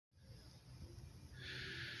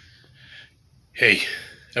Hey,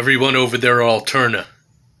 everyone over there at Alterna,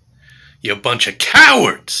 you bunch of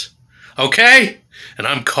cowards, okay? And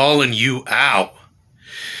I'm calling you out.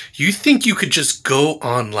 You think you could just go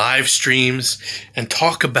on live streams and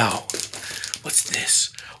talk about, what's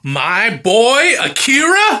this, my boy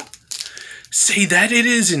Akira? Say that it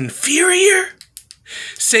is inferior?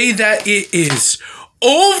 Say that it is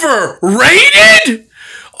overrated?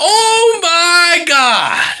 Oh my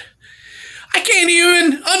God! I can't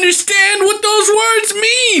even understand what those words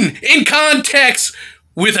mean in context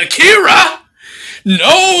with Akira.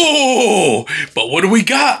 No! But what do we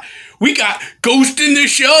got? We got Ghost in the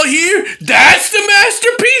Shell here? That's the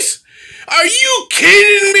masterpiece? Are you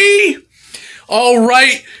kidding me? All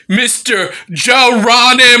right, Mr.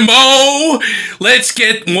 Geronimo, let's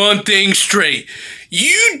get one thing straight.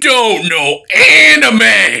 You don't know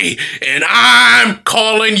anime, and I'm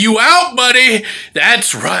calling you out, buddy.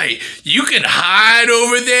 That's right. You can hide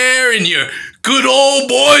over there in your good old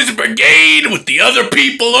boys brigade with the other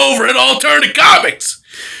people over at Alterna Comics.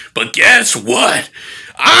 But guess what?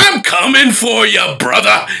 I'm coming for you,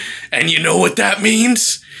 brother. And you know what that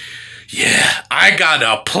means? Yeah, I got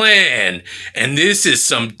a plan, and this is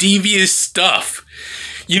some devious stuff.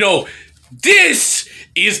 You know, this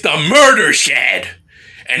is the murder shed,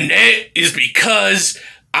 and that is because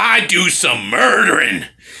I do some murdering.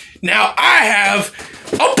 Now, I have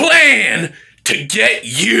a plan to get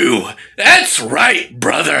you. That's right,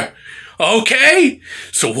 brother. Okay?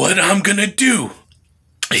 So what I'm gonna do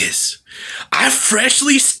is I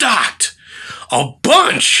freshly stocked a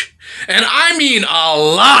bunch, and I mean a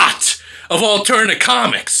lot, of Alterna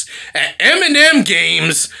Comics at M&M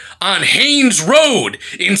Games on Haynes Road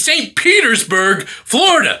in St. Petersburg,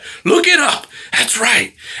 Florida. Look it up. That's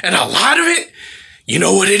right. And a lot of it, you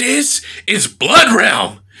know what it is? It's Blood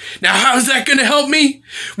Realm. Now, how's that going to help me?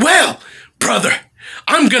 Well, brother,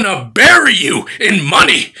 I'm going to bury you in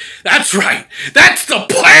money. That's right. That's the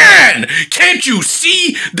plan. Can't you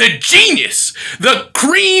see the genius? The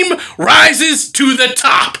cream rises to the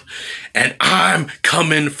top. And I'm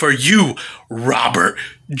coming for you, Robert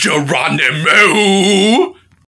Geronimo.